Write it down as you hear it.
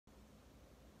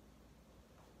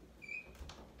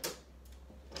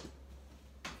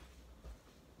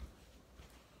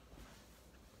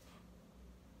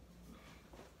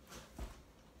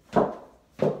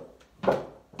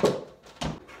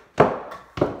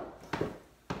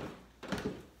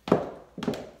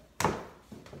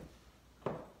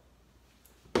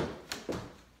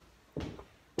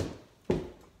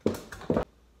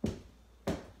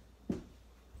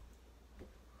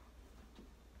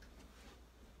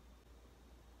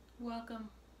Welcome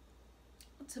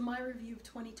to my review of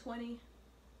 2020.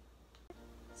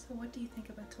 So what do you think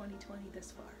about 2020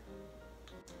 this far?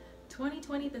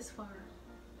 2020 this far.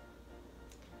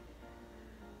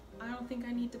 I don't think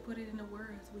I need to put it into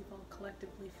words. We've all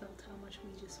collectively felt how much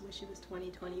we just wish it was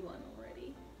 2021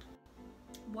 already.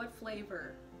 What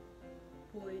flavor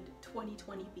would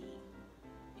 2020 be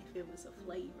if it was a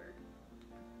flavor?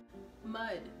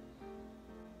 Mud.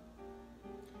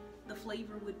 The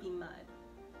flavor would be mud.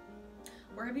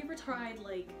 Or have you ever tried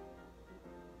like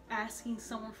asking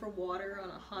someone for water on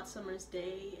a hot summer's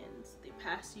day and they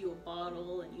pass you a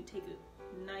bottle and you take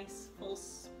a nice full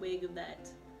swig of that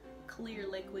clear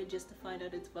liquid just to find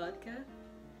out it's vodka?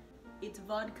 It's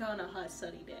vodka on a hot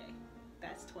sunny day.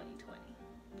 That's 2020.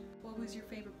 What was your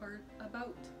favorite part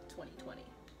about 2020?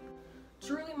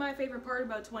 Truly my favorite part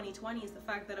about 2020 is the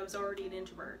fact that I was already an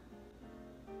introvert.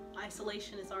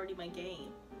 Isolation is already my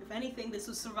game. If anything, this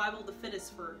was survival of the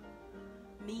fittest for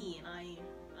me, and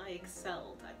I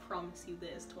excelled. I promise you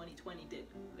this, 2020 did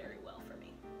very well for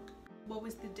me. What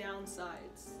was the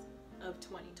downsides of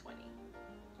 2020?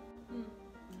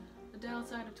 The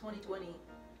downside of 2020,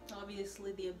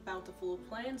 obviously the bountiful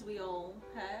plans we all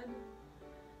had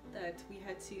that we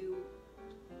had to,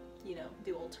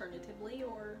 do alternatively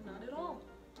or not at all.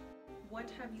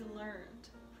 What have you learned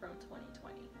from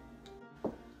 2020?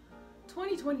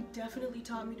 2020 definitely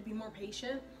taught me to be more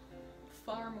patient.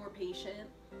 Far more patient,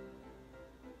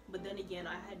 but then again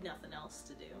I had nothing else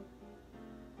to do.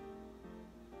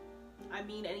 I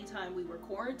mean, anytime we were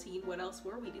quarantined, what else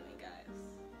were we doing,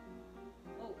 guys?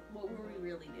 What were we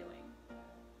really doing?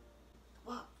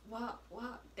 What?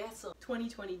 That's a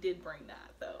 2020 did bring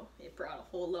that though. It brought a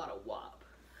whole lot of wop.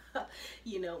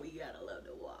 We gotta love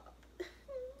the wop.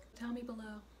 Tell me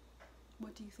below,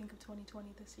 what do you think of 2020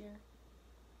 this year?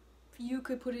 If you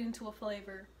could put it into a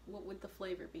flavor, what would the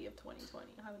flavor be of 2020?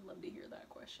 I would love to hear that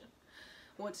question.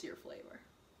 What's your flavor?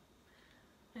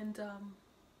 And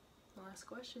last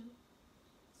question.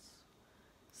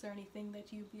 Is there anything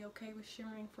that you'd be okay with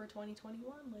sharing for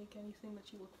 2021? Like anything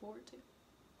that you look forward to?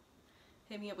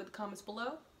 Hit me up with the comments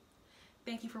below.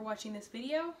 Thank you for watching this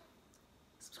video.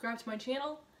 Subscribe to my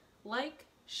channel, like,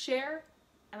 share,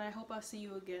 and I hope I'll see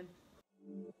you again.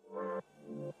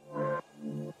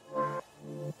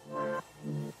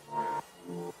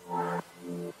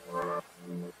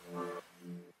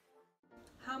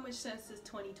 How much sense does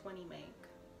 2020 make?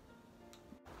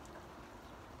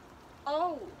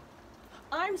 Oh,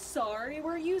 I'm sorry,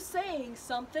 were you saying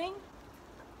something?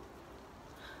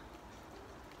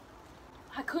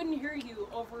 I couldn't hear you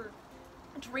over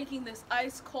drinking this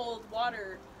ice cold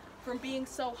water from being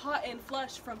so hot and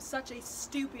flushed from such a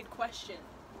stupid question.